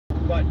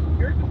But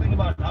here's the thing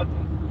about ugly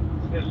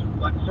is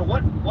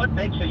what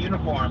makes a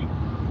uniform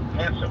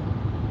handsome?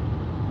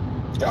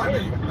 Why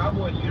is the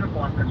Cowboys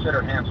uniform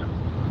considered handsome?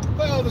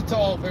 Well, it's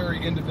all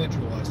very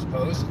individual, I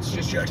suppose. It's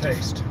just your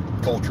taste.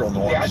 Cultural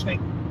norms.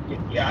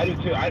 Yeah, I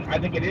do too. I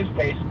think it is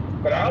taste,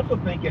 but I also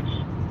think it's,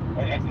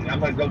 and I'm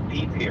going to go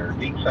deep here,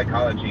 deep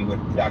psychology with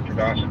Dr.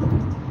 Dawson.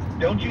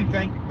 Don't you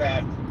think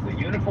that the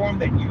uniform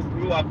that you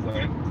grew up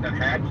with that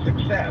had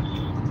success,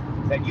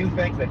 that you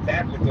think that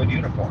that's a good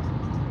uniform?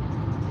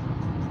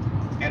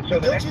 And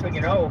so the next thing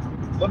you know,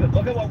 look at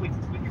what we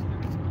can do.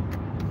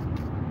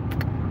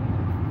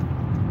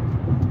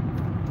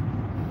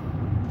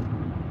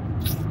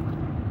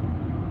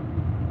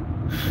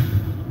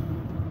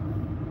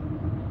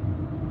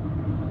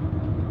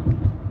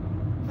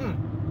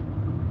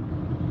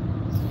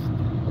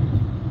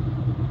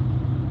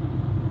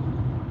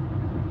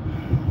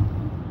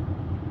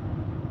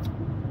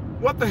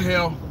 What the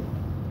hell?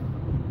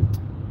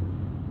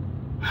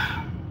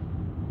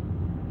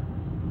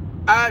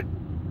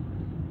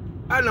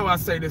 I know I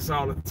say this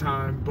all the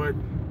time, but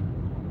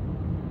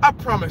I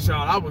promise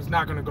y'all I was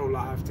not gonna go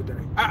live today.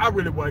 I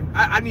really wasn't.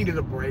 I needed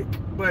a break,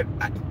 but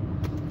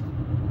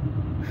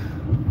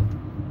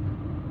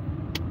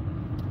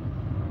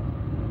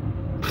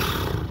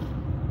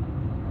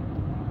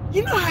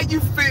you know how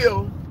you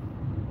feel.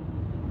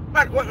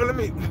 Let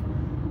me.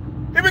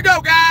 Here we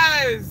go,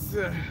 guys.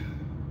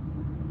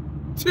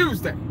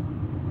 Tuesday.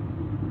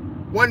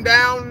 One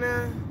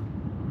down.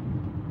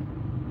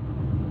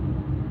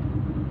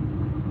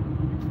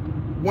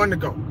 One to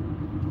go.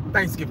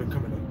 Thanksgiving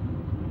coming in.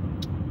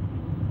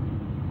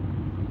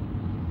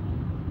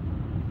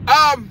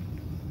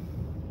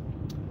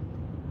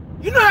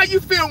 You know how you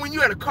feel when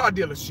you're at a car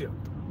dealership?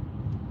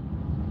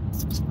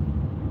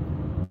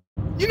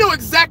 You know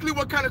exactly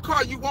what kind of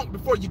car you want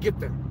before you get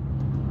there.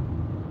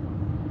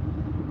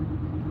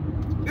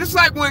 It's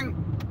like when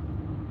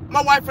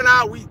my wife and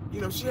I,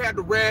 she had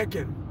the wreck,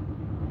 and,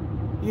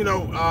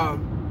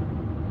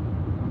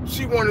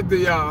 she wanted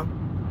the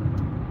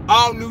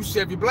all-new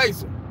Chevy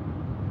Blazer.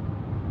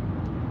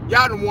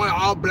 Y'all done want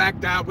all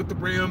blacked out with the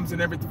rims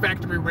and everything,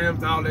 factory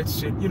rims and all that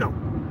shit,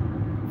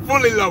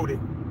 fully loaded.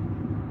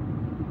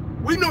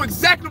 We knew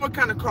exactly what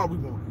kind of car we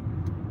wanted.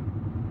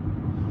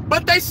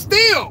 But they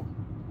still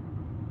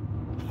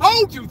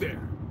hold you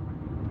there.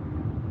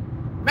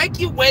 Make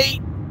you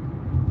wait.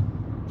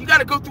 You got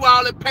to go through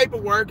all that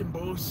paperwork and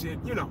bullshit,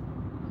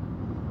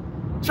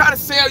 Try to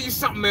sell you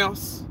something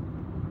else.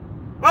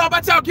 Well, how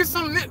about y'all get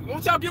something? Why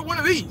don't y'all get one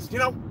of these,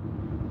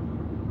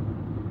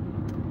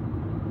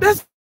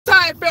 That's how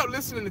I felt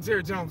listening to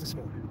Jerry Jones this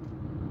morning.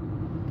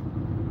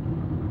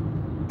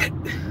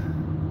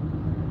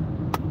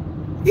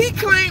 He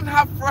claimed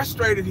how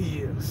frustrated he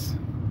is.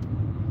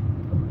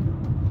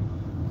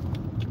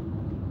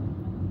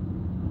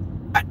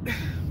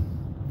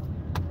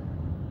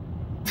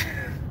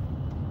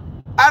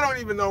 I don't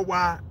even know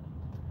why.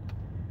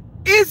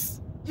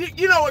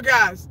 You know what,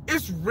 guys?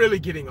 It's really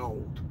getting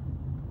old.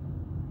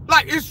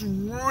 Like, it's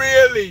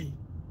really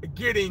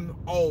getting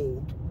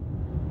old.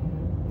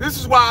 This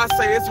is why I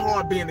say it's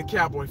hard being a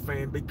Cowboy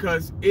fan,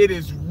 because it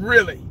is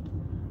really,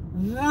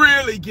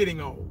 really getting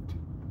old.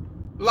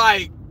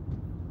 Like,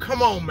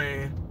 come on,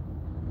 man.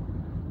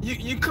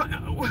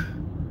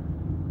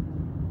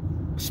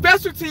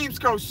 Special teams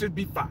coach should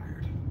be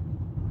fired.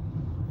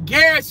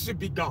 Garrett should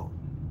be gone.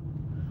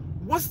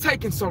 What's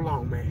taking so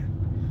long, man?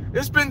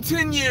 It's been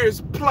 10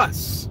 years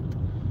plus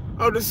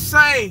of the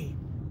same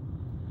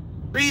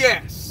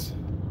BS.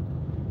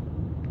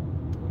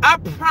 I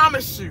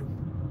promise you.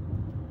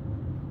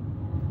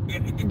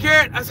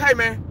 Garrett, I say, hey,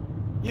 man,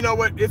 you know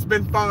what? It's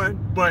been fun,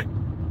 but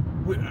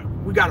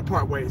we got to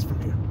part ways from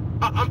here.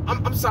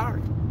 I'm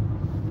sorry.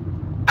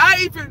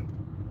 I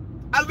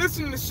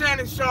listened to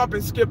Shannon Sharp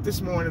and Skip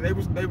this morning.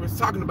 They was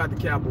talking about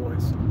the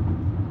Cowboys,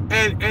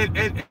 and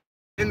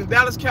the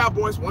Dallas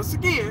Cowboys once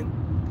again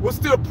was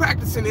still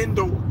practicing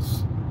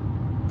indoors.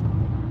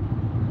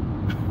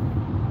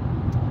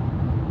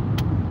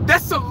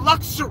 That's a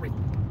luxury.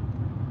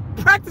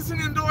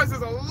 Practicing indoors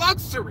is a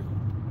luxury.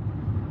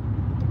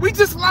 We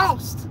just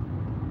lost.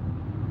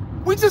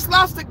 We just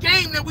lost a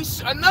game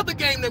another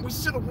game that we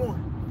should have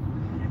won.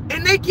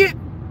 And they get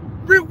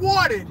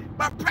rewarded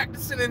by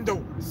practicing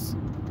indoors.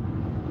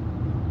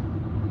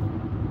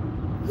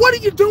 What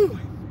are you doing?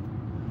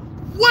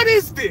 What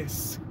is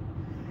this?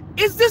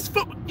 Is this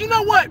for, you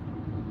know what?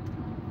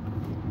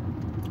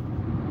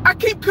 I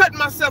keep cutting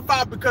myself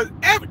out because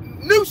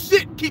new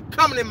shit keep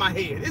coming in my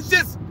head.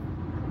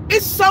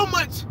 It's so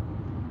much.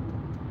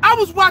 I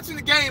was watching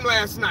the game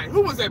last night.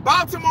 Who was that?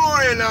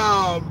 Baltimore and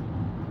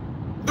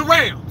the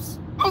Rams.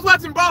 I was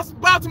watching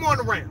Baltimore and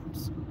the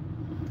Rams.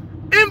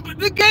 And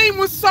the game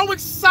was so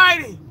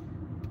exciting.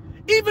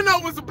 Even though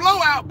it was a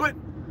blowout, but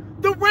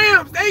the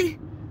Rams, they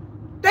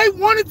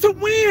wanted to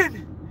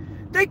win.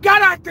 They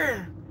got out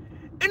there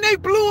and they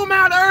blew them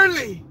out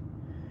early.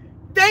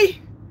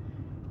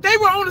 They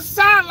were on the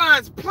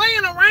sidelines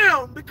playing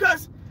around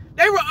because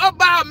they were up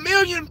by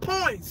 1,000,000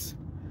 points.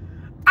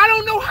 I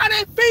don't know how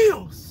that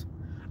feels.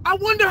 I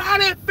wonder how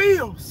that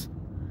feels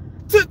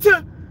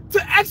to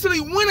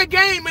actually win a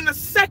game in the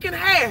second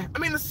half. I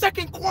mean, the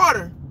second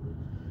quarter.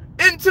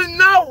 And to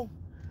know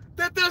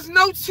that there's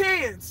no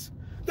chance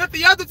that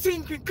the other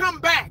team can come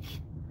back.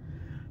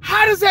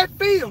 How does that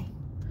feel?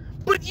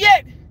 But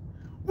yet,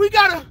 we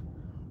gotta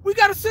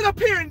sit up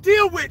here and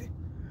deal with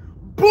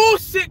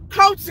bullshit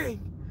coaching,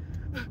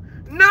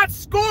 not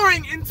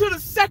scoring until the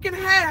second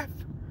half,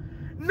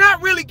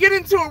 not really getting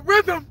into a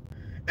rhythm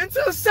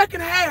until the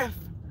second half.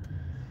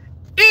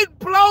 It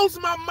blows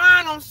my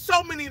mind on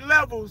so many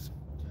levels.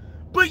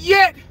 But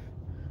yet,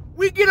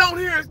 we get on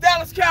here as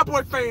Dallas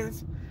Cowboy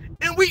fans,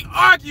 and we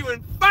argue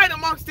and fight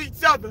amongst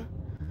each other.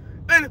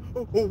 And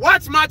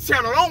watch my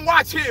channel, don't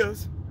watch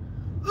his.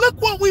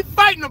 Look what we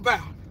fighting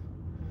about.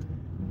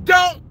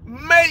 Don't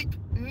make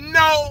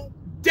no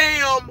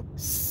damn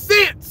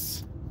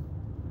sense.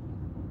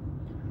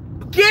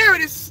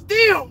 Garrett is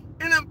still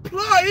an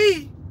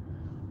employee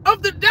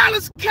of the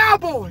Dallas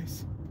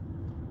Cowboys.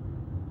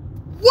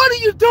 What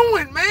are you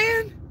doing,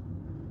 man?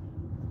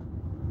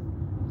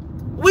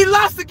 We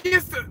lost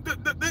against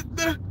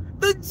the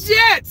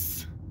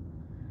Jets.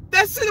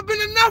 That should have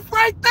been enough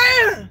right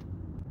there.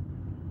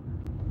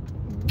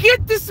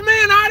 Get this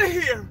man out of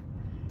here.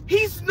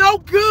 He's no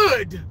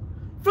good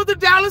for the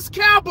Dallas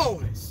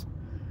Cowboys.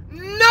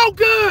 No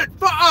good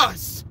for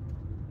us.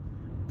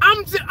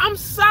 I'm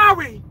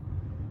sorry.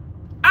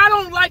 I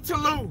don't like to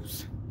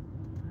lose.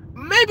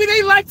 Maybe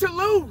they like to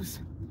lose.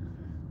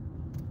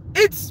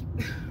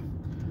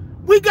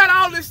 We got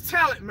all this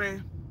talent,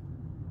 man.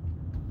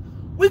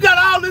 We got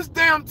all this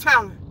damn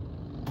talent.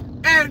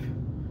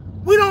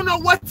 And we don't know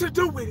what to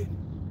do with it.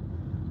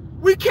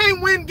 We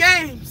can't win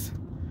games.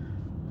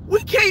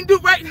 We can't do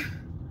right.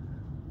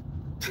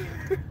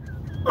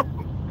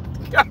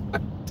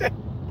 God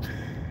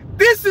damn.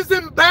 This is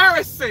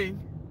embarrassing.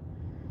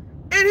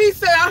 And he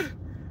said,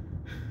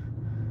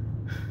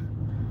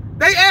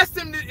 they asked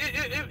him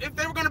if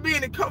there were going to be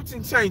any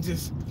coaching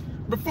changes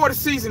before the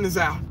season is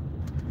out.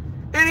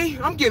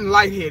 And I'm getting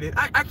lightheaded.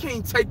 I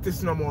can't take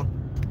this no more.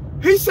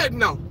 He said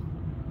no.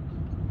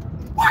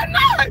 Why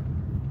not?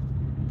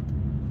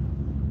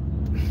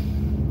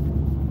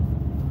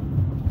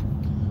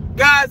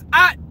 Guys,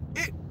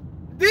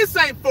 this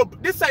ain't football.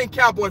 This ain't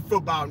Cowboy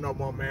football no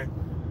more, man.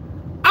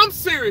 I'm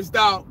serious,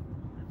 dog.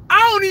 I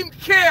don't even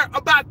care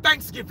about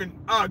Thanksgiving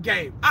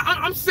game.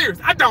 I'm serious.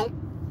 I don't.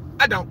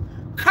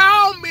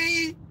 Call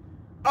me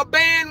a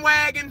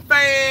bandwagon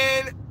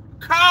fan.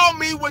 Call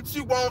me what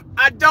you want.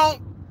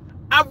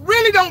 I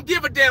really don't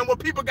give a damn what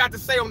people got to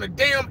say on the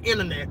damn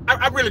internet.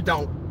 I really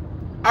don't.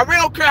 I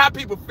really don't care how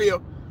people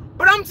feel.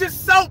 But I'm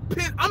just so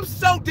pissed. I'm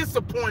so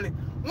disappointed.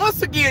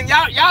 Once again,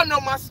 y'all know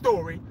my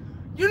story.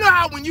 You know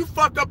how when you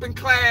fuck up in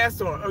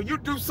class or you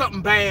do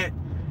something bad,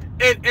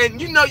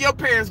 and you know your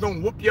parents gonna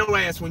whoop your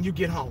ass when you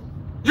get home.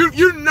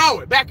 You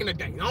know it back in the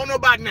day. I don't know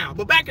about now,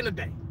 but back in the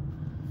day.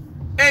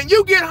 And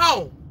you get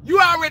home, you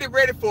already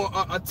ready for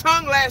a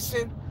tongue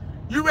lashing.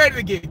 You ready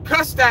to get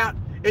cussed out,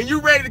 and you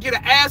ready to get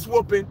an ass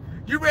whooping.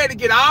 You ready to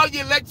get all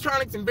your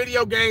electronics and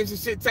video games and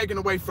shit taken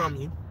away from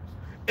you.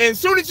 And as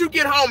soon as you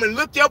get home and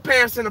look your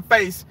parents in the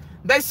face,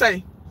 they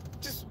say,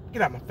 just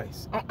get out of my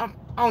face. I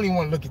don't even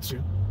want to look at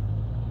you.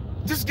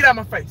 Just get out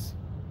of my face.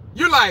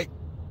 You're like,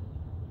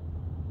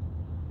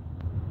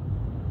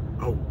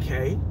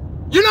 okay.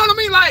 You know what I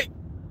mean? Like,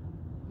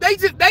 they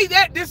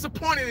that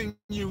disappointed in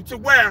you to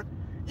where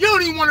they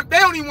don't even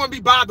want to be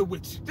bothered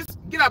with you. Just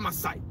get out of my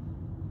sight.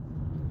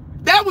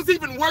 That was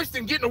even worse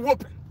than getting a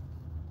whooping.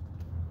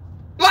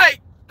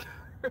 Like,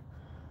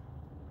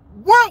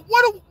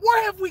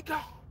 where have we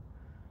gone?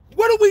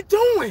 What are we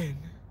doing?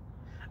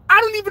 I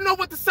don't even know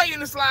what to say in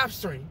this live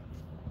stream.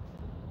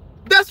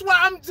 That's why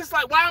I'm just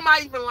like, why am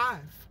I even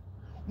live?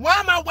 Why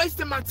am I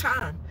wasting my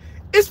time?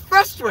 It's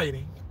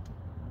frustrating.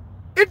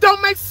 It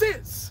don't make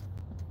sense.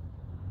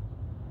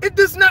 It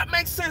does not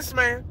make sense,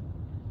 man.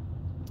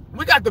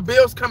 We got the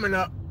Bills coming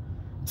up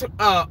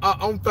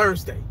on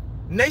Thursday.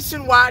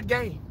 Nationwide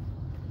game.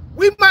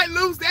 We might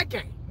lose that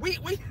game.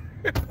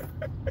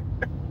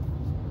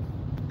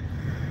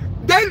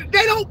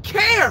 They don't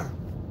care.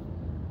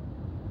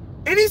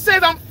 And he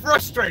says I'm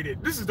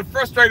frustrated. This is the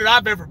frustrated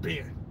I've ever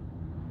been.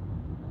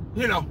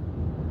 You know,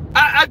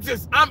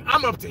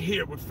 I'm up to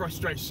here with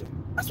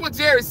frustration. That's what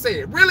Jerry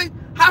said. Really?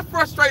 How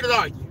frustrated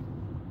are you?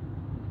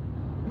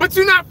 But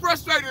you're not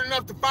frustrated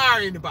enough to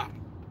fire anybody.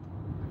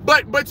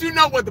 But you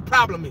know what the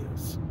problem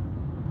is.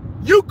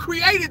 You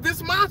created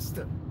this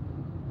monster.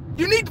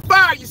 You need to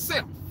fire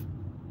yourself.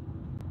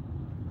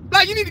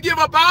 Like, you need to give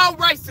up all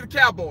rights to the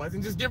Cowboys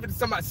and just give it to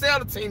somebody, sell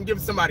the team, give it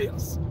to somebody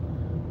else.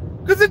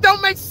 Because it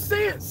don't make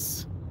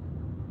sense.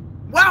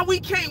 Why we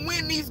can't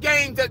win these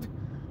games that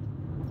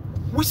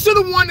we should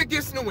have won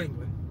against New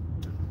England.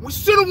 We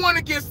should have won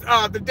against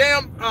the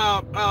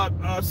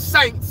damn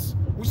Saints.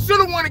 We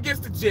should have won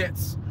against the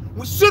Jets.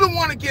 We should have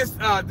won against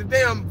the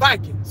damn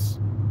Vikings.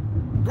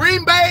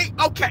 Green Bay,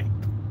 okay.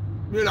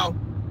 You know,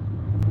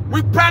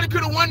 we probably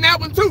could have won that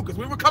one too because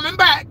we were coming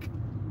back.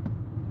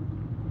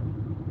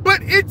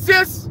 But it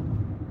just,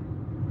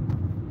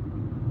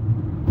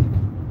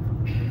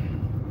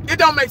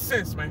 don't make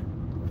sense, man.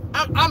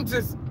 I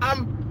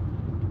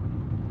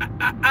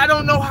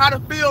don't know how to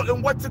feel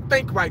and what to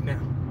think right now.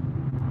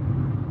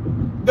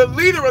 The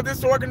leader of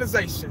this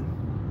organization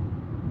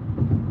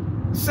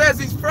says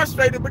he's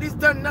frustrated, but he's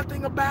done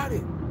nothing about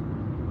it.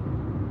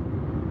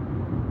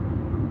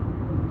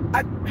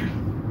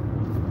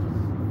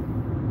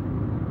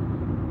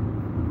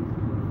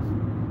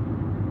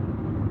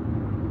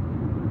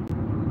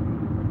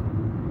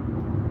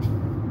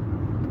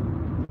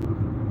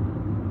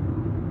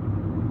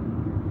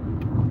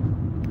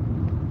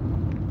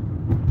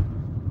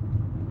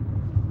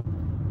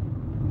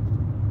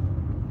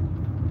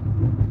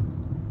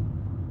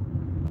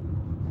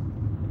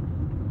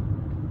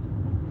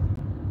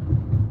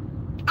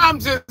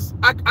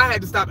 I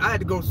had to stop. I had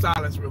to go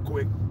silence real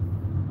quick.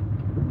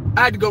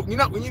 I had to go. You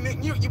know, when you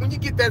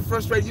get that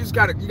frustrated, you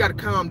gotta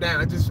calm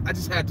down. I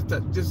just had to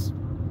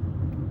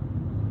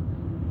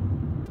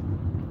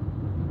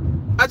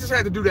I just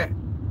had to do that.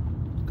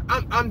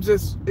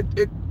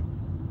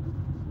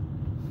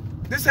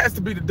 This has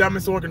to be the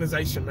dumbest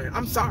organization, man.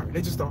 I'm sorry,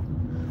 they just don't.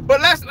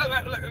 But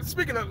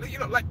speaking of, you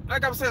know, like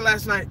I was saying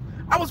last night,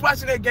 I was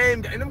watching that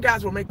game and them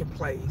guys were making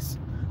plays.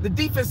 The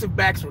defensive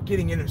backs were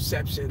getting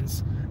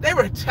interceptions. They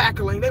were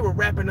tackling, they were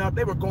wrapping up,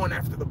 they were going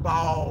after the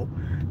ball.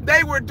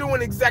 They were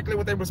doing exactly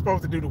what they were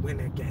supposed to do to win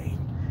that game.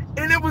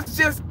 And it was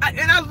just,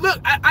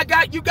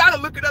 you got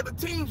to look at other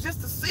teams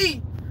just to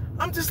see.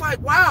 I'm just like,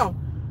 wow,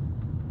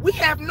 we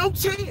have no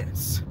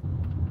chance.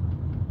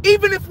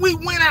 Even if we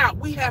win out,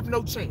 we have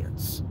no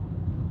chance.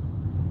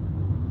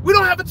 We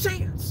don't have a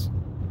chance.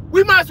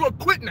 We might as well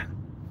quit now.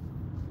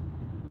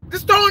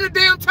 Just throw in the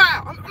damn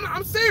towel.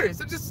 I'm serious.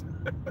 I'm just...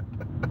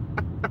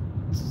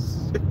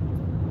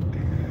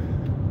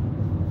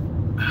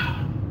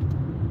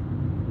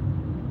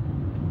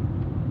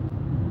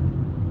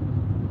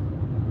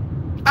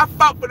 I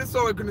fought for this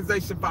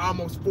organization for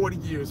almost 40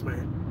 years,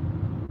 man.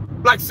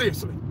 Like,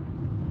 seriously.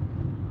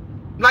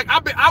 Like,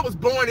 I was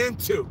born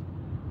into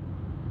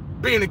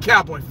being a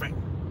Cowboy fan.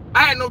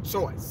 I had no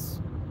choice.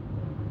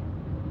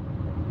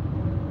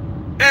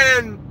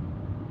 And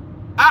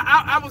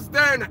I was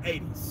there in the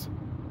 80s.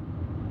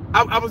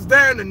 I was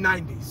there in the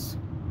 90s.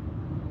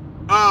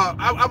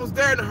 I was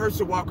there in the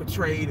Herschel Walker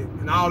trade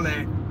and all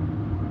that.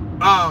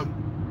 I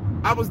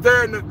was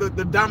there in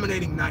the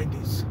dominating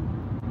 90s.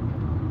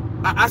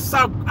 I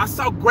saw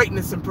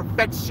greatness and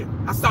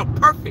perfection. I saw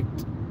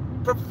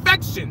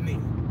perfection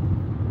then.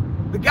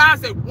 The guys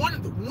that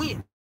wanted to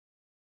win,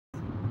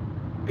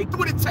 they did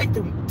what it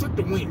took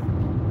to win.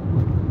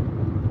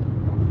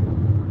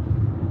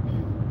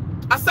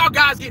 I saw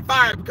guys get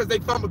fired because they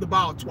fumbled the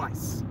ball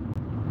twice.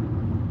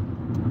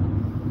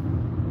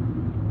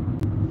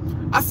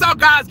 I saw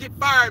guys get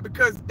fired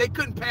because they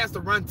couldn't pass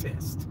the run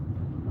test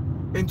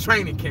in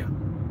training camp.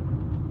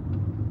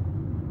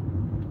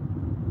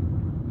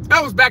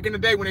 That was back in the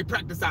day when they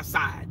practiced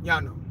outside,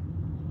 y'all know.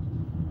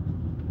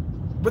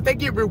 But they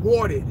get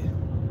rewarded.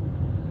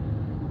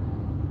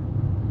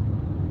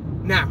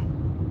 Now,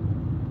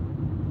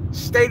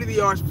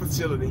 state-of-the-art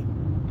facility.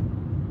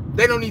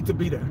 They don't need to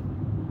be there.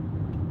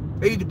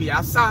 They need to be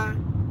outside,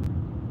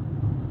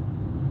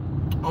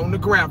 on the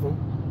gravel,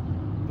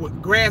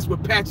 with grass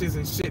with patches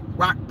and shit,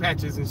 rock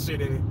patches and shit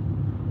in it.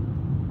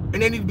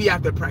 And they need to be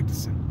out there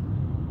practicing.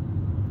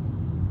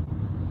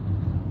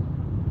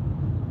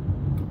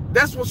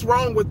 That's what's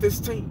wrong with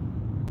this team.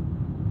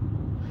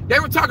 They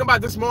were talking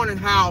about this morning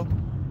how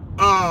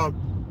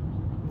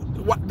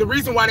the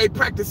reason why they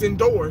practice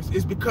indoors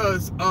is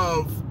because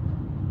of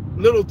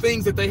little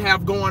things that they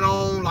have going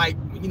on, like,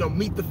 you know,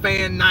 meet the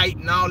fan night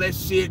and all that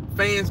shit.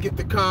 Fans get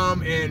to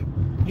come and,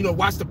 you know,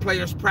 watch the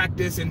players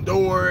practice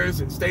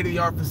indoors and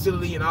state-of-the-art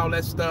facility and all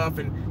that stuff.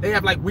 And they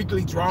have like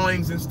weekly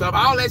drawings and stuff.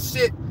 All that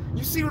shit.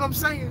 You see what I'm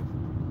saying?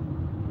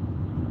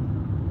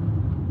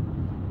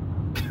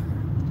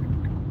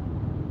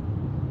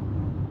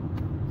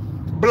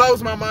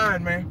 Blows my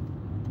mind, man.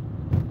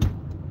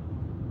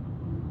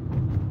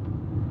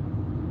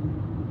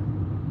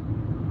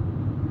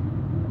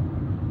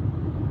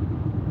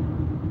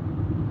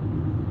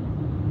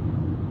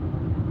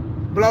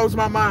 Blows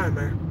my mind,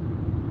 man.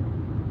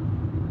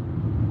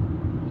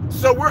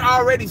 So we're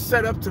already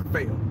set up to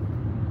fail.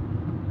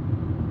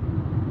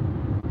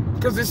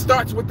 Because it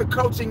starts with the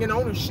coaching and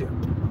ownership.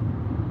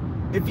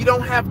 If you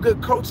don't have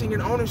good coaching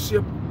and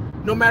ownership,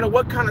 no matter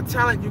what kind of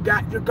talent you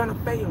got, you're gonna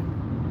fail.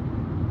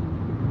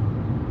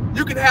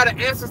 You can have the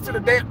answers to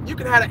the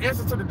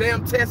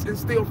damn test and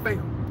still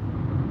fail.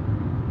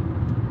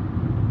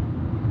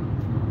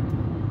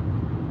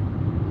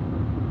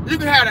 You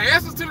can have the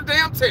answers to the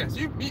damn test.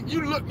 You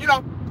look, you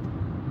know,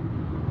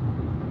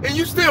 and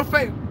you still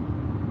fail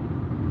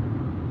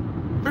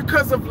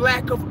because of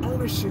lack of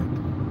ownership.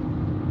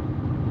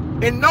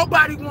 And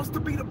nobody wants to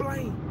be to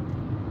blame.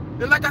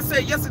 And like I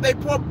said yesterday,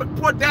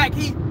 poor Dak,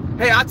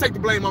 hey, I'll take the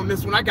blame on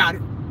this one. I got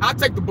it. I'll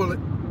take the bullet.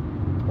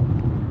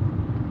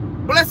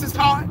 Bless his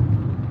heart.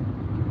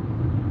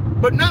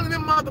 But none of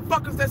them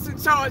motherfuckers that's in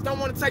charge don't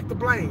want to take the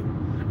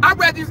blame. I'd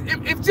rather,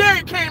 if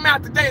Jerry came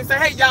out today and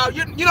said, hey, y'all,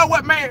 you know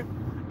what, man?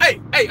 Hey,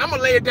 I'm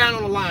gonna lay it down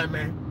on the line,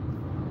 man.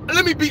 And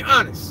let me be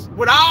honest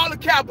with all the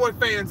Cowboy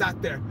fans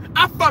out there.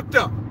 I fucked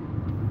up.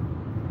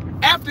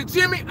 After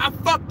Jimmy, I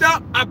fucked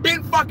up. I've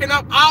been fucking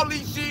up all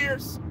these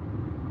years.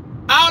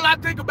 All I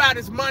think about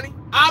is money.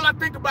 All I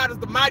think about is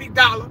the mighty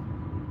dollar.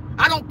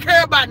 I don't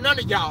care about none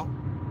of y'all.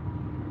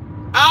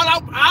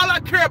 All I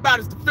care about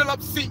is to fill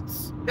up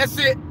seats. That's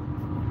it.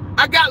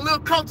 I got little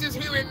coaches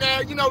here and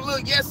there, you know, little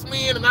yes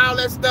men and all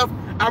that stuff.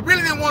 I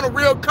really didn't want a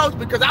real coach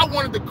because I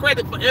wanted the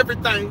credit for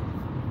everything.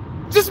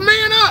 Just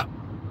man up.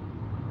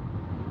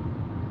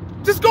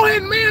 Just go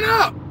ahead and man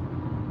up.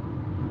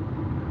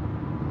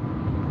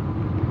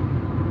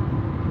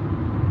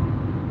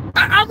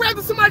 I'd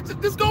rather somebody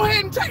just go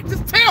ahead and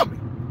just tell me.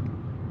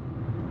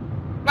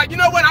 Like, you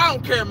know what? I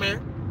don't care,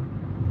 man.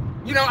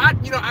 You know, I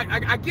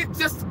get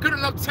just good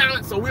enough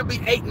talent, so we'll be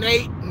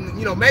 8-8, and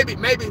you know, maybe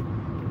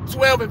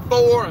 12-4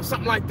 or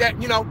something like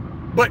that. You know,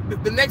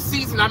 but the next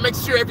season, I make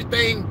sure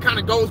everything kind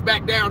of goes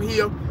back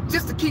downhill,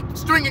 just to keep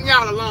stringing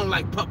y'all along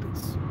like puppies.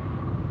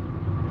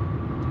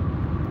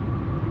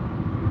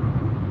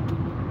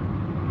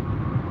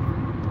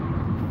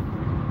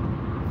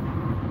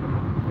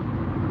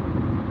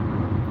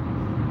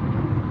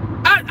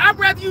 I'd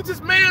rather you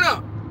just man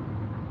up.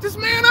 Just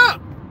man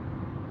up.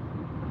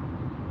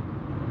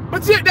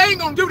 But yet they ain't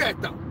gonna do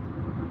that though.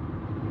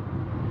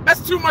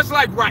 That's too much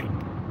like right.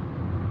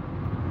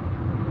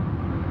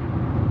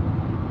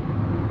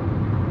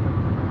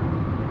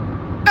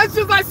 That's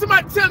just like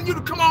somebody telling you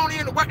to come on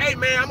in and work. Hey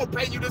man, I'm gonna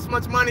pay you this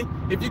much money.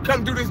 If you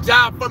come do this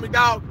job for me,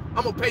 dog,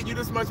 I'm gonna pay you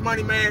this much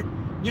money,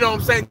 man. You know what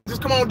I'm saying?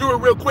 Just come on, do it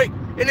real quick.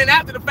 And then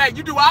after the fact,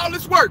 you do all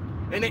this work.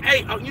 And then,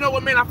 hey, you know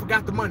what, man? I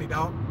forgot the money,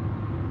 dog.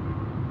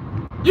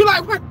 You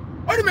like, wait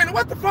a minute,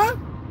 what the fuck?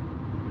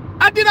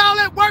 I did all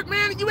that work,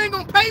 man, and you ain't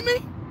gonna pay me?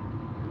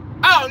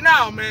 Oh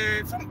no,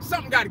 man,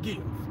 something gotta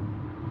give.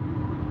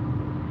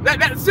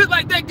 That shit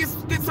like that gets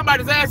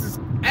somebody's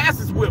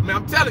asses whipped, man.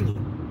 I'm telling you.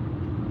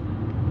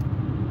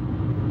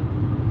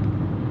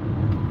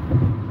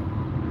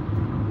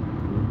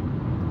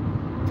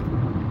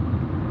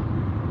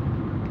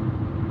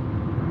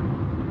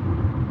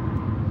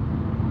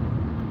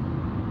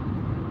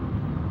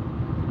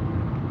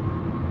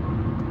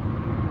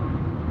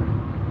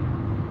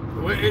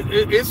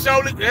 It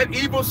surely, that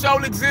evil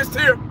surely exists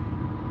here.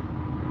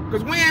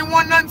 Because we ain't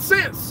won nothing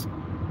since.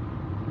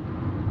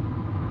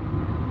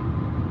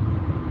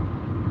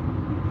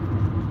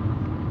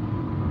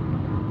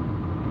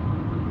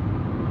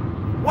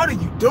 What are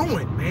you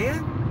doing, man?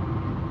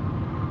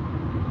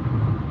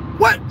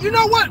 What, you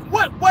know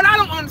what I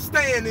don't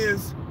understand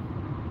is,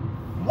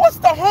 what's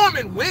the harm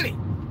in winning?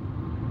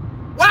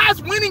 Why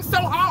is winning so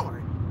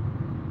hard?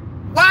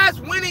 Why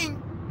is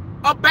winning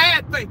a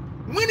bad thing?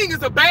 Winning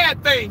is a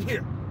bad thing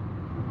here.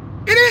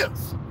 It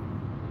is.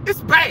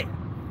 It's bad.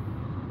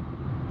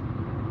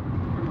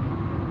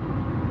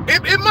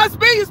 It must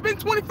be. It's been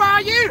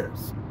 25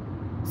 years.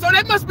 So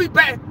that must be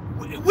bad.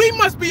 We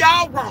must be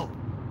all wrong.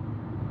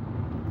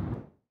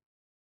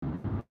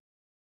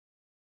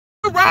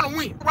 We're wrong to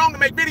win. We're wrong to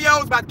make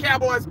videos about the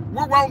Cowboys.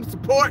 We're wrong to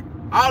support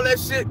all that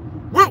shit.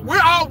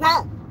 We're all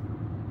wrong.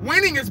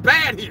 Winning is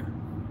bad here.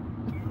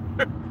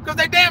 Because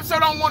they damn sure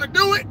don't want to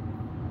do it.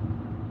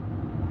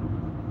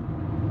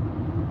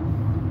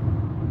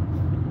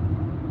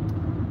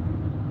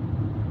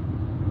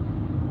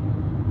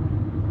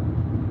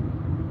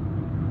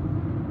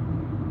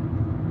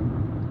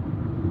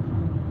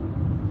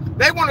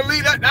 They want to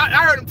lead up.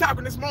 I heard them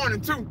talking this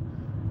morning too.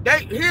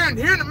 They here in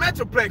the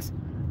Metroplex,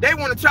 they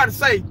want to try to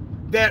say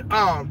that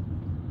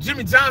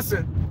Jimmy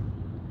Johnson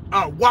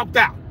walked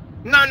out.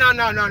 No.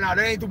 That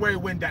ain't the way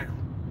it went down.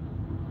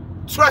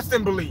 Trust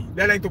and believe.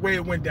 That ain't the way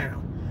it went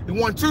down. He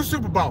won 2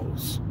 Super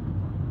Bowls.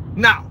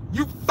 Now,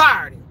 you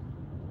fired him.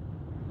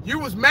 You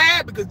was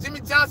mad because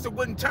Jimmy Johnson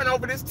wouldn't turn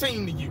over this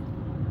team to you.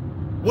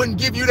 Wouldn't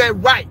give you that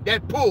right,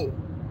 that pull.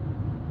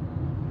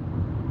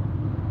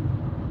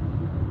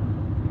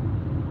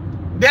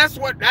 That's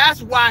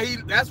why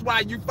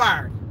you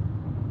fired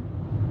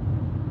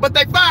him. But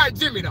they fired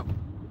Jimmy though.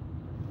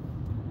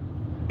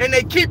 And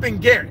they keeping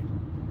Garrett.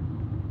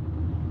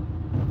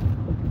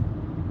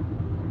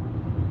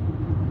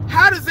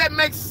 How does that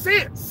make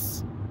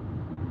sense?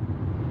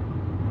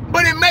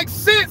 But it makes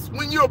sense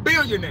when you're a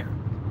billionaire.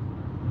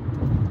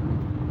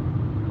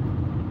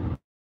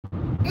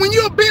 When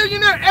you're a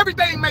billionaire,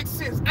 everything makes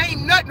sense.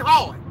 Ain't nothing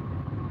hard.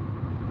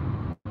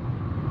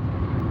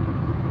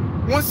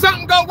 When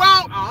something go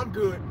wrong, oh, I'm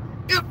good.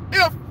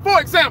 If for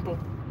example,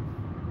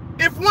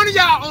 if one of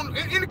y'all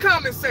in the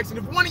comment section,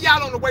 if one of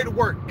y'all on the way to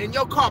work and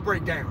your car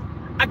break down,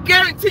 I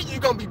guarantee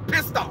you're gonna be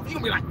pissed off. You're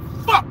gonna be like,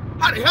 fuck,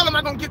 how the hell am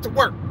I gonna get to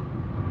work?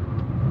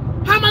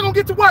 How am I gonna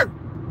get to work?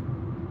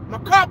 My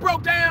car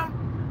broke down.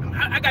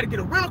 I gotta get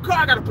a rental car.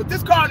 I gotta put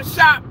this car in the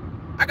shop.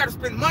 I gotta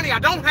spend money I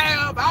don't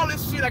have. All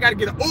this shit. I gotta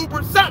get an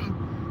Uber, something.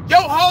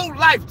 Your whole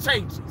life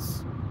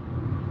changes.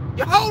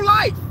 Your whole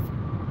life.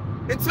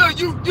 Until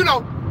you get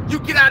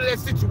out of that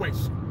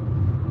situation.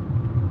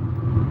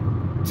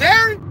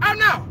 Jerry? Oh,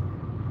 no.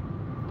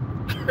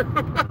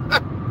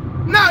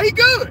 No, he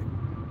good.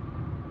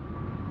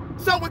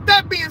 So with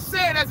that being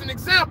said, as an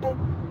example,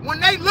 when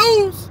they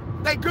lose,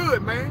 they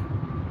good, man.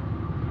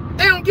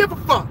 They don't give a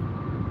fuck.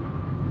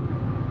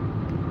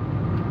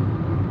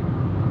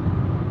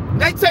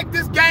 They take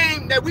this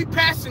game that we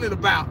passionate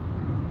about.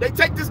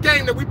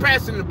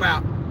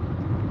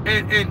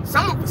 And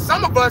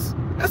some of us,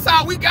 that's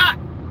all we got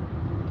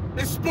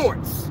in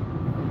sports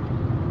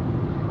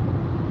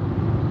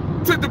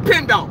to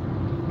depend on.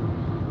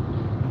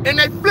 And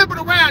they flip it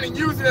around and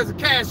use it as a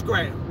cash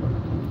grab.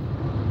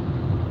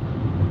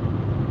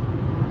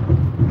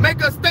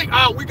 Make us think,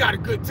 oh, we got a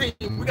good team.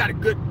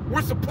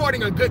 We're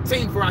supporting a good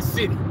team for our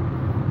city.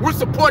 We're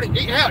supporting,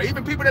 hell,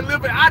 even people that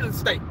live out of the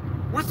state.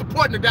 We're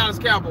supporting the Dallas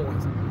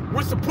Cowboys.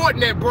 We're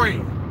supporting that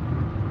brand.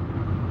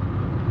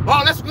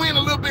 Oh, let's win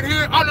a little bit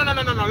here. Oh, no,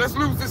 let's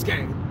lose this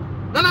game.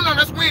 No,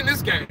 let's win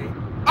this game.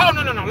 Oh,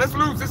 no, let's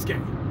lose this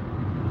game.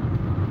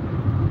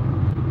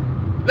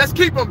 Let's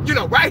keep them,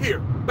 right here,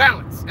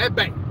 balanced at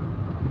bay.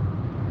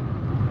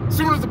 As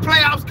soon as the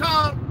playoffs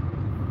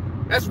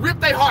come, let's rip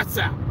their hearts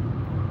out.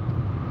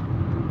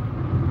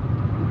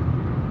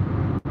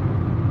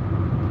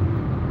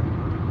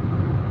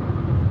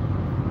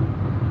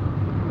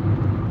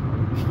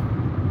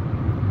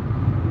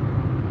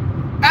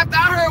 After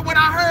I heard what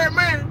I heard,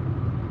 man,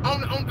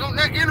 on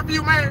that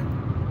interview, man,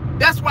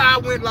 that's why I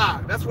went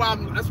live. That's why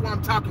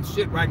I'm talking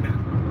shit right now,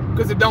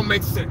 because it don't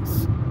make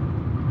sense.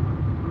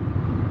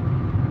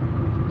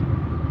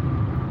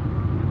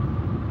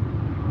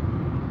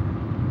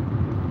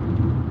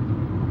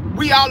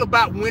 We all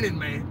about winning,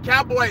 man.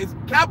 Cowboy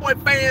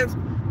fans,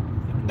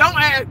 don't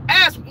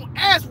ask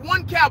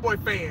one Cowboy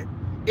fan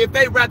if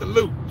they rather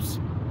lose.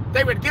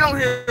 They would get on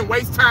here and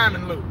waste time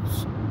and lose.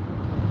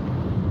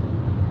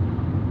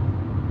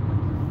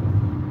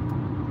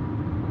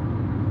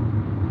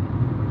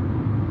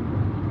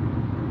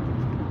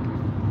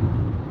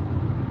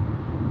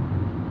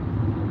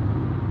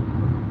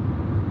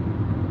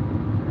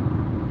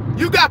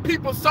 You got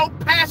people so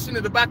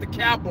passionate about the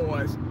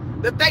Cowboys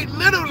that they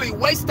literally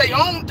waste their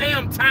own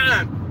damn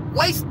time,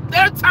 waste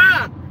their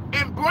time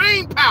and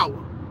brain power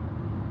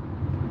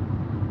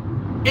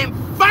and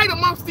fight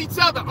amongst each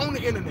other on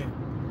the internet.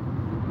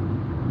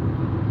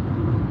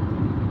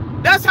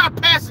 That's how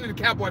passionate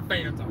the Cowboy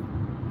fans are.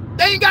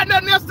 They ain't got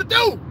nothing else to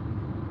do.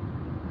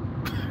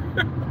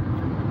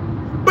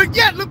 But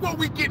yet, look what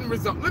we get in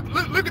results.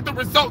 Look at the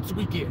results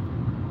we get.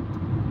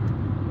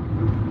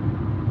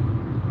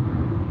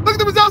 Look at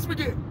the results we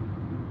get.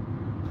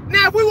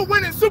 Now, if we were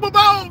winning Super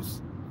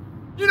Bowls,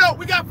 we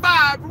got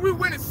 5. If we were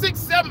winning 6,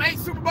 7, 8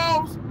 Super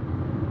Bowls,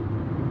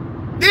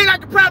 then I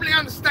could probably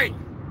understand.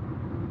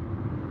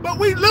 But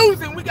we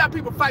losing, we got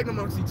people fighting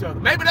amongst each other.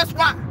 Maybe that's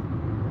why.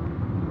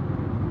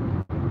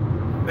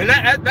 And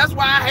that's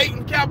why I hate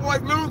when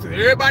Cowboys lose and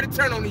everybody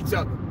turn on each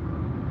other.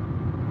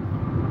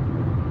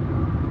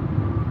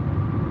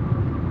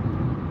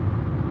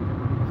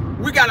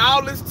 We got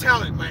all this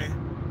talent, man.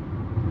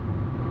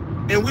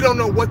 And we don't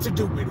know what to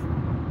do with it.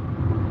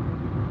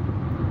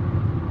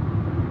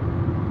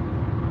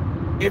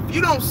 If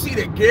you don't see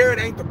that Garrett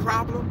ain't the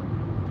problem,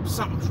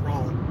 something's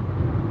wrong.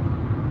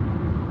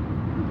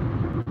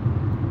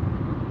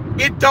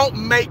 It don't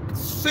make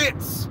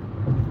sense.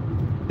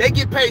 They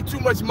get paid too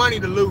much money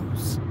to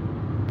lose.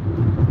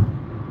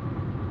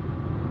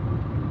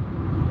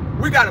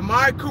 We got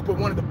Amari Cooper,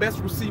 one of the best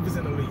receivers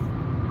in the league.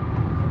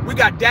 We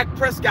got Dak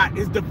Prescott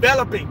is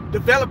developing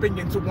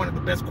into one of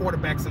the best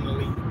quarterbacks in the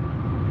league.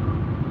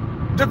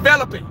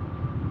 Developing.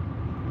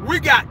 We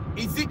got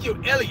Ezekiel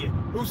Elliott,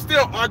 who's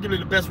still arguably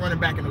the best running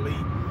back in the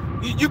league.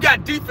 You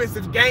got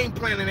defensive game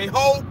planning a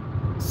whole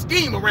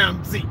scheme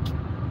around Zeke.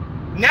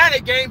 Now they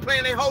game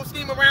plan a whole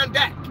scheme around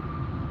Dak.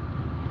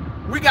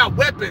 We got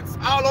weapons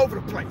all over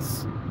the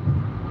place.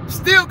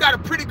 Still got a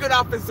pretty good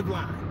offensive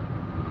line.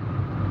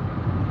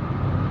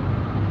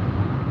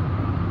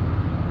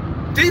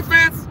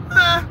 Defense,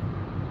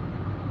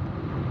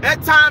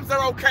 at times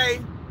they're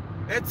okay.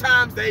 At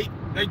times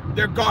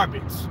they're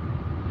garbage,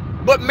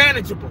 but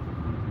manageable.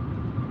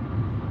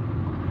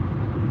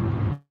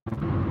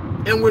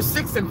 And we're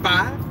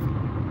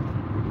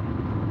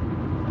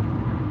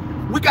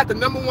 6-5. We got the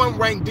 #1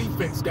 ranked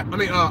defense.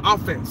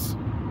 Offense,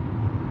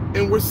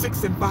 and we're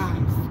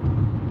 6-5.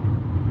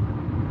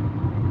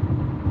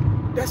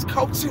 That's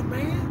coaching,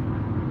 man.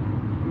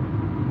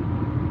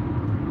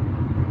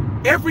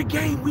 Every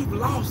game we've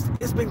lost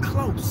has been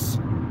close.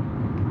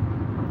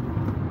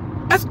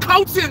 That's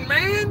coaching,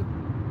 man.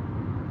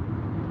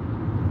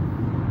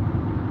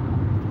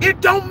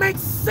 It don't make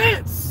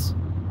sense.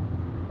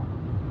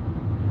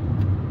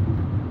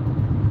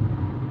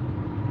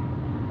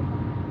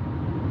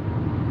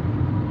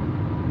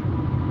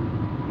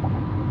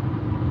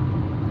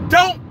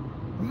 Don't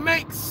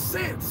make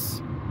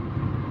sense.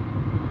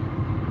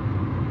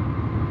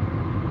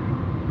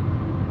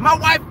 My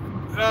wife,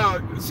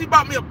 she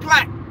bought me a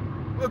plaque,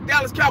 a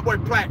Dallas Cowboy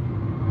plaque,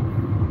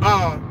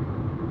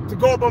 to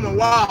go up on my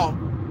wall.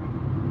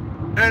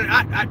 And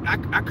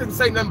I couldn't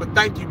say nothing but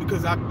thank you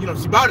because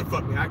she bought it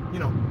for me.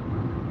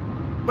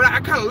 But I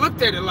kind of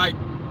looked at it like,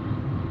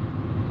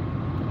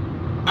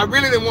 I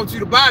really didn't want you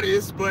to buy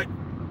this, but,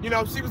 you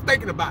know, she was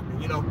thinking about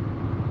me, you know,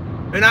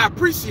 and I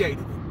appreciated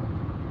it.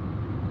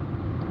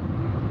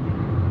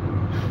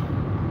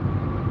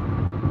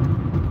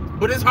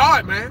 But it's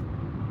hard, man.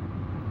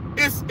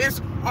 It's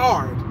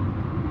hard.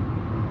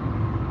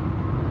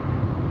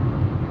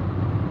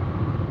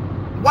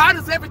 Why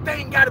does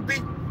everything gotta be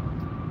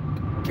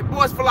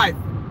Boys for life?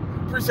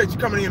 Appreciate you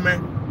coming in,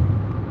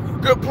 man.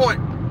 Good point.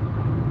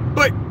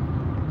 But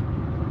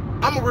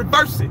I'm gonna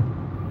reverse it.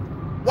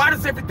 Why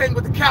does everything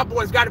with the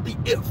Cowboys gotta be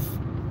if?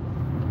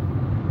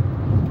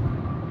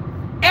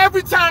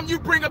 Every time you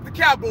bring up the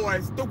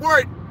Cowboys, the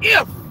word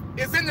if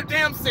is in the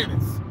damn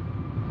sentence.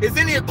 Is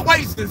in the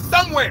equation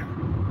somewhere.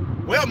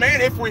 Well,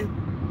 man, what do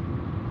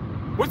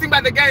you think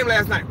about the game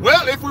last night?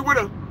 Well, if we would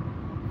have,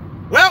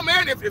 well,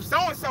 man, if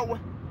so-and-so,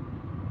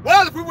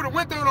 well, if we would have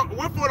went for it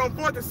on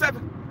 4th and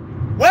 7.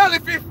 Well,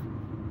 if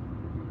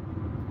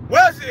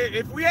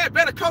we had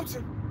better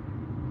coaching.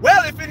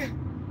 Well,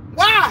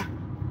 why?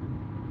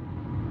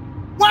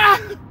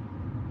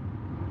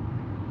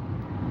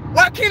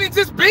 Why can't it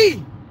just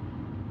be?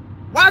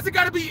 Why has it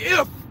got to be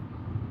if?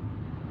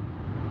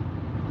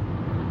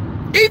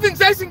 Even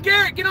Jason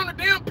Garrett get on the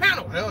damn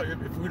panel. Hell,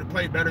 if we'd have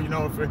played better, you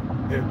know,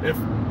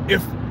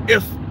 if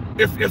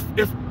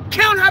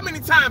count how many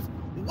times,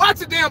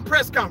 watch a damn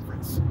press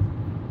conference.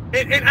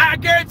 And I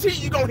guarantee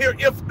you're going to hear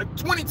if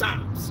 20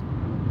 times.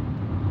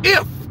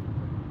 If.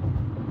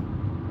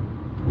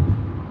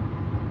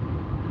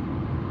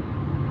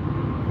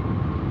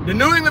 The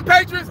New England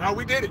Patriots, oh,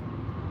 we did it.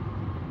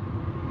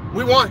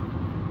 We won.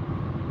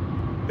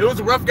 It was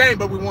a rough game,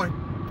 but we won.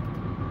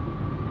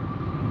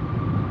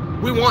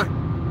 We won.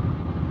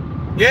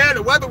 Yeah,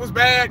 the weather was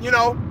bad, you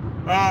know.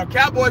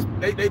 Cowboys,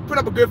 they put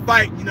up a good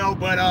fight, you know,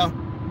 but,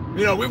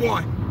 you know, we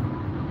won.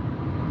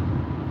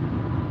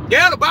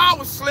 Yeah, the ball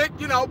was slick,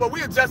 you know, but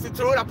we adjusted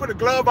to it. I put a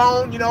glove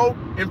on, you know,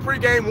 in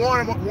pregame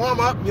warm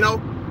up, you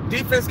know.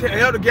 Defense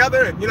held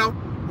together, and, you know,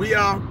 we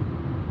held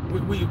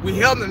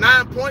them to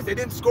 9 points. They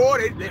didn't score.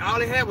 They all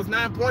they had was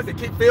 9 points. They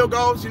kicked field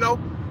goals, you know.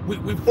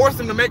 We forced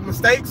them to make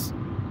mistakes.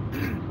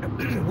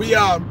 we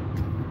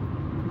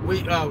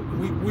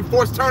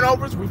forced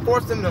turnovers. We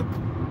forced them to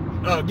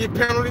get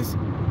penalties.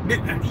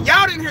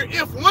 Y'all didn't hear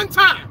if one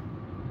time.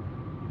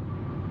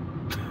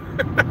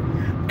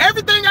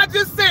 Everything I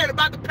just said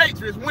about the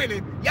Patriots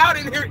winning, y'all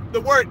didn't hear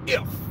the word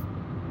if.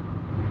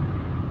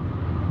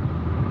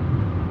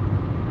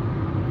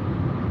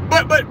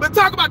 But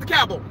talk about the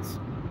Cowboys.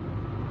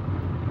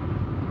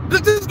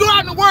 Just go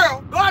out in the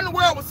world. Go out in the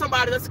world with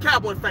somebody that's a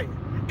Cowboy fan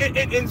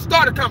and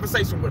start a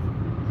conversation with them.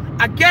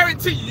 I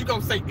guarantee you're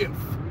going to say if.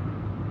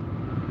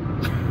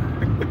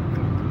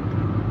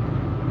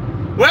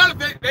 Well, if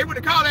they would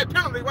have called that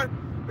penalty, well,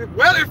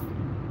 if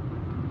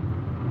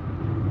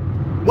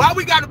why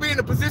we got to be in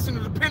a position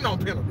to depend on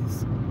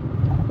penalties?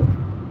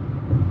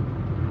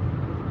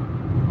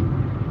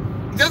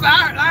 Just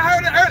I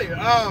heard it earlier.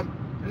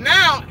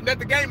 Now that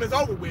the game is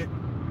over with,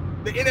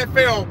 the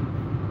NFL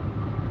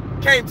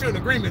came to an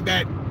agreement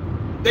that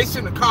they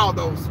shouldn't have called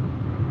those.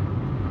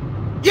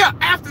 Yeah,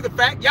 after the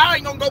fact, y'all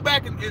ain't gonna go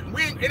back and it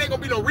ain't gonna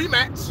be no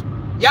rematch.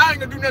 Y'all ain't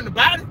gonna do nothing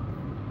about it.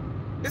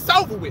 It's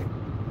over with.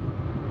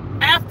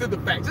 After the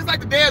fact, just like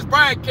the Dez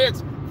Bryant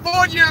catch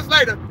 4 years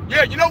later.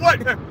 Yeah, you know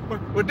what?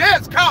 Well,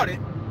 Dez caught it.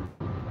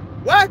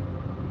 What?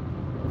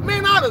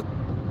 Man,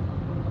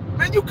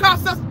 you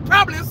cost us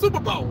probably a Super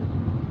Bowl.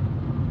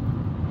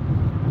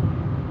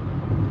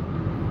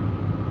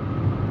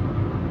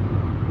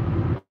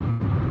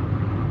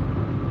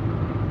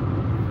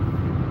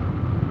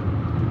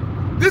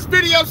 This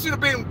video should have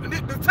been,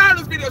 the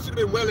title of this video should have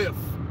been, well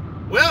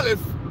if,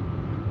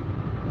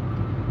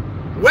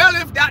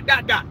 dot.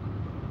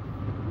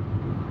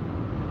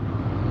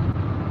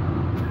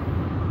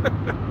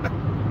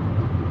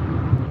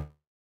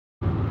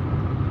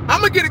 I'm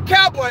gonna get a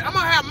Cowboy. I'm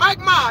gonna have Mike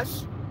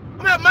Mosh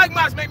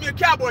make me a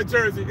Cowboy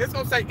jersey. It's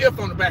gonna say if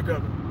on the back of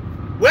it.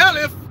 Well,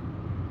 if.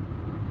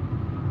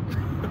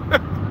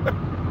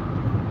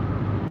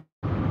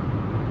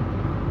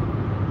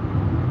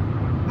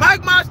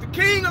 Mike Mosh, the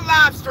king of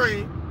live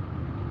stream,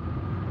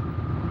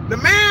 the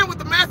man with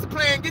the master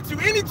plan, gets you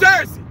any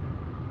jersey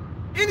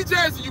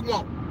you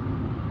want.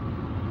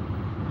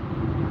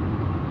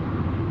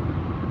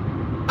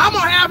 I'm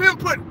gonna have him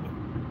put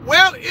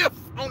well if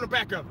on the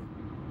back of it.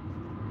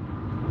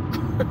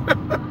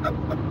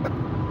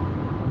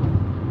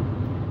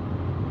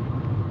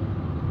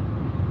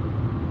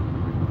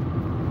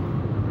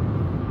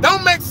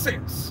 Don't make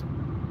sense.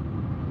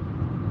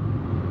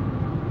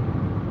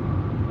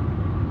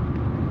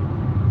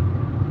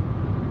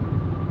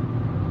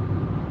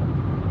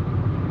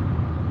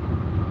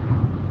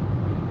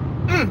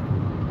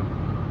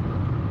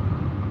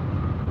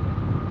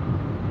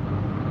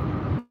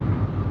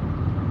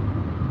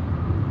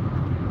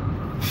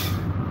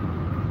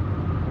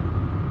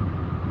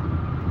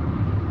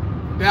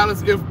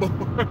 Dallas if boy.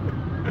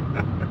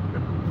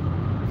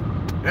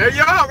 There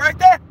you are, right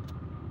there.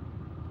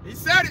 He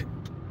said it.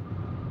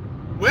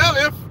 Well,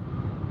 if.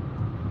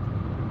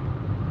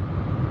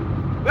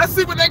 Let's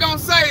see what they're gonna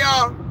say.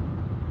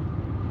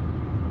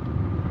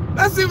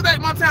 let's see what they,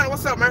 Montana,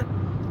 what's up, man?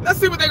 Let's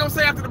see what they're going to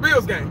say after the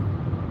Bills game.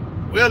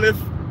 Well, if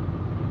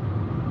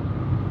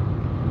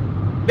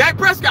Dak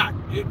Prescott,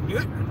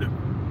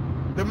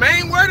 the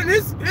main word in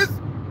his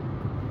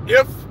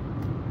if,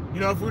 you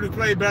know, if we would have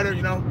played better,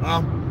 you know,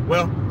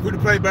 well, if we would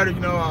have played better,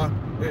 you know,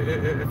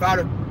 if I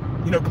would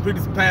have, you know,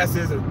 completed some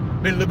passes and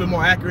been a little bit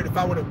more accurate, if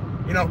I would have,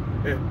 you know,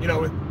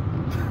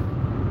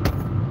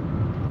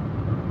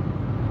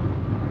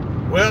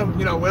 well,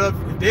 if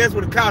Dez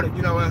would have caught it,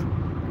 you know,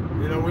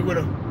 we would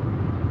have.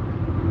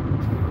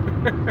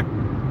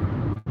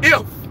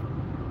 If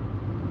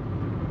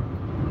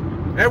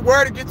that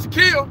word to get you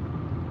killed.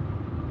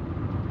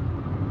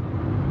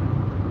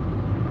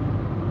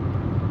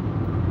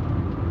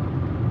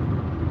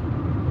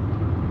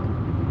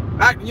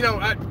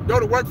 I go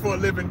to work for a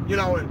living, you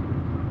know, and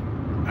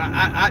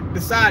I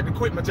decide to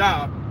quit my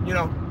job, you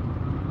know.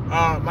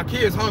 My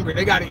kids hungry,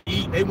 they gotta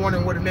eat, they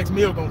wondering where the next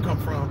meal gonna come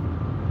from.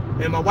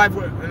 And my wife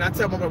would, and I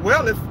tell my wife,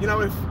 well,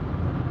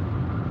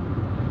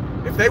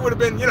 if they would have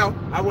been, you know,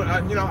 I would,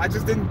 I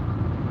just didn't.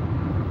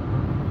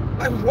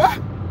 Like,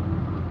 what?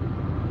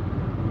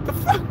 The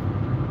fuck?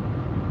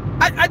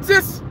 I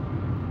just.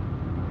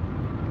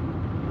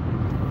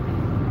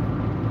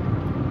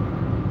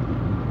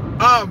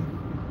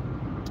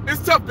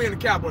 It's tough being a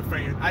Cowboy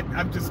fan.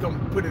 I'm just gonna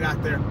put it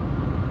out there.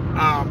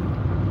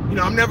 You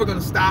know, I'm never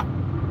gonna stop.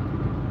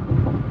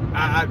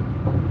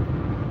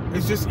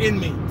 It's just in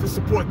me to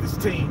support this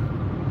team.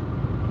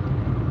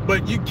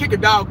 But you kick a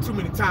dog too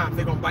many times,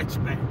 they're gonna bite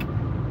you back.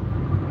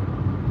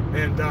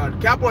 And the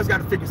Cowboys got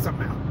to figure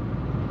something out.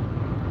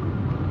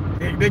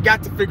 They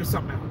got to figure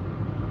something out.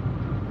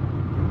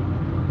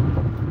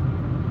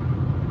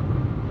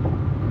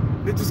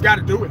 They just got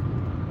to do it.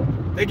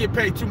 They get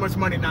paid too much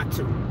money not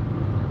to.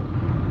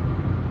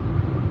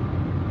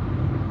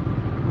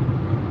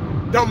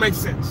 Don't make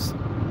sense.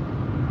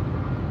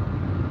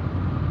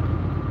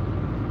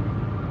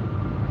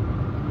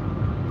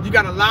 You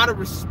got a lot of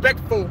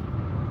respectful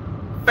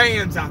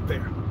fans out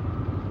there.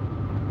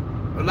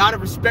 A lot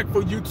of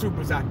respectful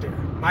YouTubers out there.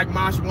 Mike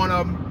Mosh, one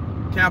of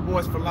them.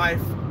 Cowboys for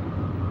life.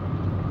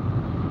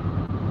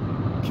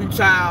 Q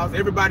Childs,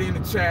 everybody in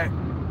the chat.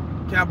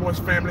 Cowboys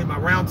family, my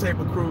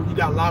roundtable crew. You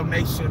got Law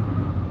Nation.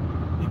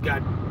 You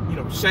got, you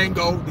know,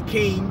 Shango, the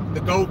king, the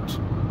GOAT.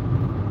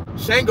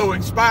 Shango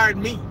inspired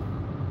me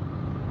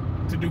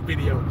to do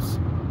videos.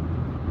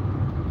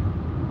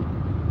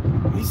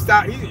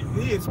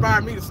 He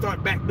inspired me to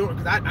start back doing,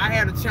 because I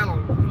had a channel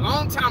a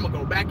long time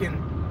ago, back in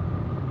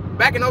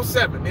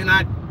 07. Then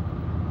I,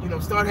 you know,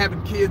 started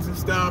having kids and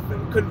stuff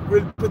and couldn't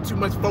really put too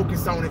much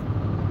focus on it.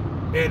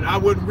 And I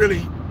wouldn't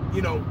really,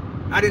 you know,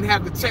 I didn't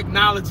have the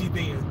technology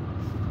then.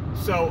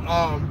 So,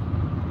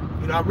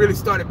 you know, I really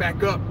started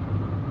back up,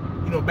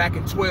 you know, back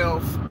in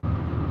 12,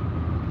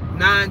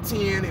 9,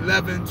 10,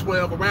 11,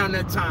 12, around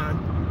that time.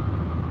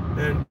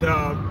 And,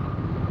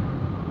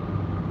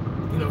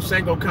 you know,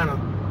 Shango kind of,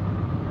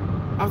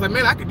 I was like,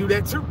 man, I could do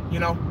that too, you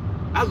know.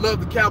 I love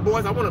the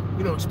Cowboys. I want to,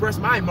 you know, express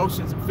my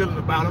emotions and feeling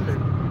about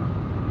them.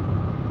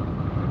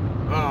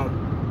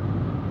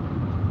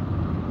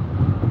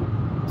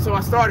 And so I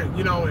started,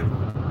 you know, and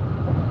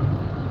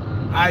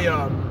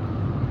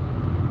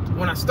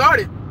when I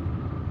started,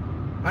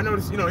 I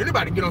noticed, you know,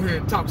 anybody can get on here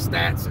and talk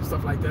stats and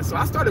stuff like that. So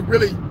I started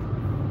really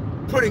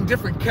putting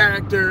different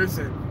characters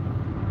and,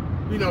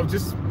 you know,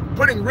 just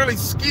putting really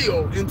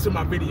skill into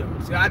my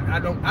videos. I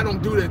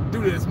don't do that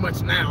as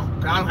much now,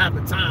 because I don't have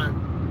the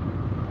time.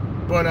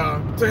 But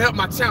to help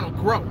my channel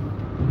grow.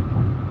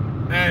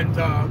 And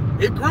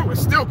it grew,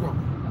 it's still growing,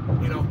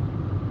 you know.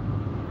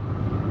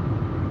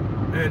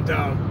 And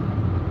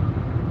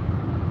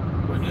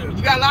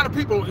you got a lot of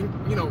people,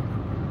 you know,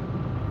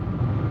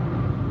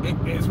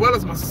 as well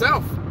as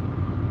myself.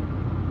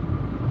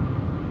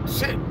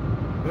 Shit.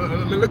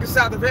 I mean, look at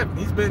South of Heaven.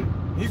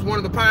 He's one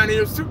of the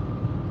pioneers too.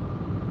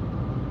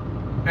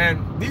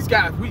 And these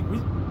guys, we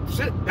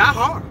shit, die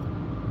hard.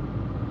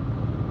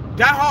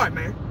 Die hard,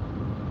 man.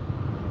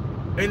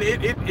 And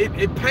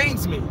it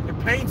pains me. It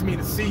pains me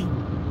to see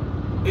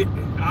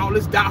all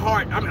this die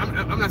hard.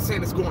 I'm not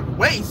saying it's going to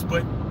waste,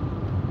 but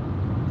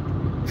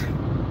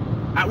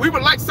we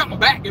would like something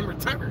back in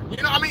return.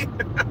 You know what I mean?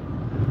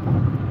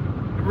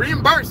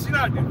 Reimburse, you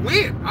know,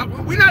 win.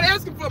 We're not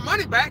asking for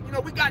money back. You know,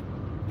 we got,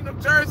 you know,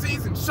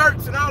 jerseys and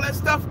shirts and all that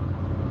stuff.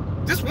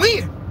 Just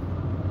win.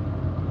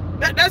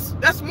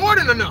 That's more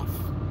than enough.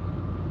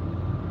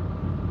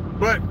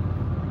 But,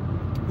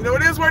 you know,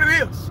 it is what it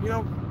is, you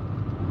know.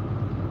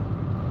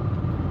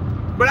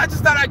 But I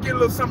just thought I'd get a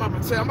little something off my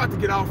chest. I'm about to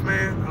get off,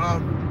 man.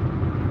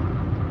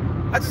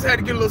 I just had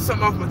to get a little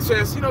something off my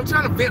chest, you know,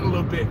 trying to vent a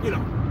little bit, you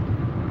know.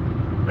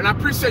 And I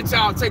appreciate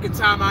y'all taking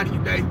time out of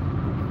your day.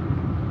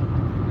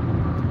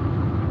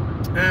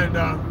 And,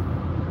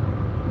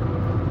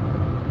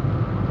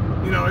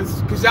 you know,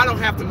 it's because y'all don't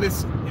have to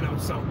listen, you know,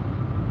 so.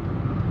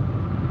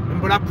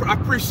 But I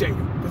appreciate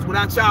it, because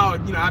without y'all,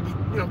 you know, I'd be,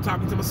 you know,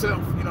 talking to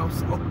myself, you know,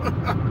 so.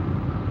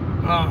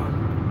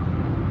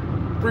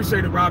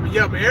 Appreciate it, Robbie.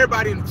 Yeah, but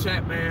everybody in the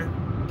chat, man.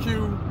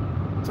 Q,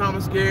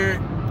 Thomas,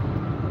 Garrett,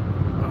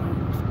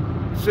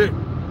 shit.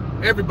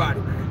 everybody,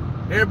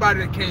 man. Everybody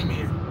that came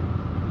in.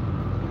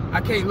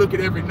 I can't look at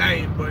every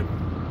name, but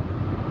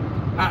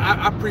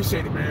I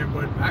appreciate it, man.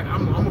 But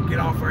I'm gonna get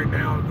off right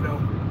now, you know,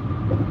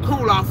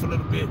 cool off a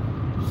little bit,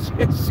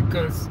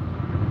 because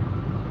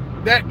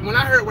that when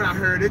I heard what I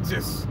heard, it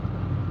just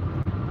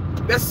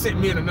that sent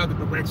me in another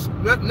direction,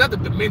 another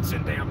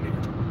dimension, damn near.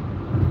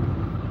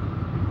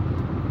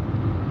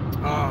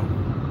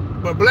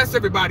 But bless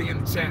everybody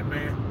in the chat,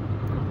 man.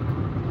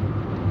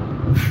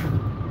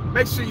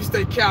 Make sure you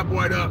stay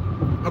cowboyed up.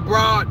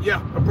 Abroad,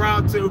 yeah,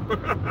 abroad too.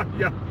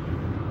 Yeah.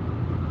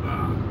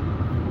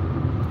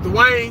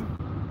 Dwayne,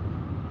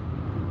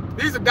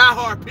 these are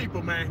diehard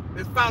people, man.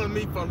 That's followed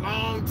me for a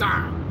long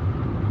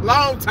time.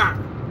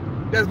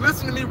 That's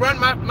listening to me run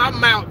my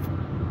mouth.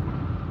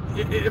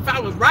 If I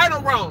was right or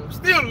wrong,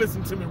 still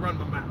listen to me run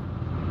my mouth.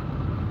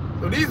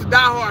 So these are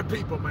diehard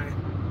people, man.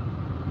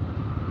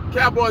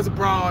 Cowboys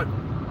abroad.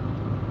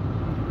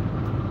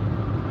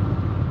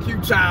 Q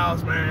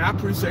Childs, man. I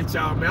appreciate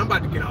y'all, man. I'm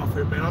about to get off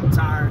here, man. I'm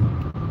tired.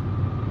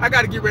 I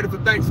got to get ready for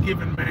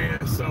Thanksgiving,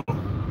 man. So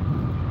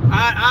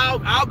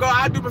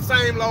I'll do my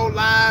same load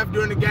live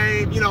during the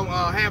game, you know,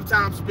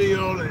 halftime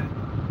spiel and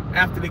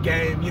after the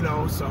game, you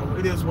know. So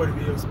it is what it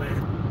is,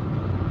 man.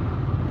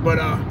 But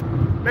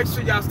make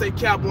sure y'all stay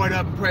cowboyed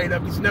up and prayed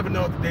up, because you never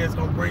know what the day is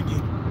gonna bring you.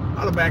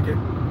 Holla back it.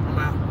 I'm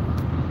out.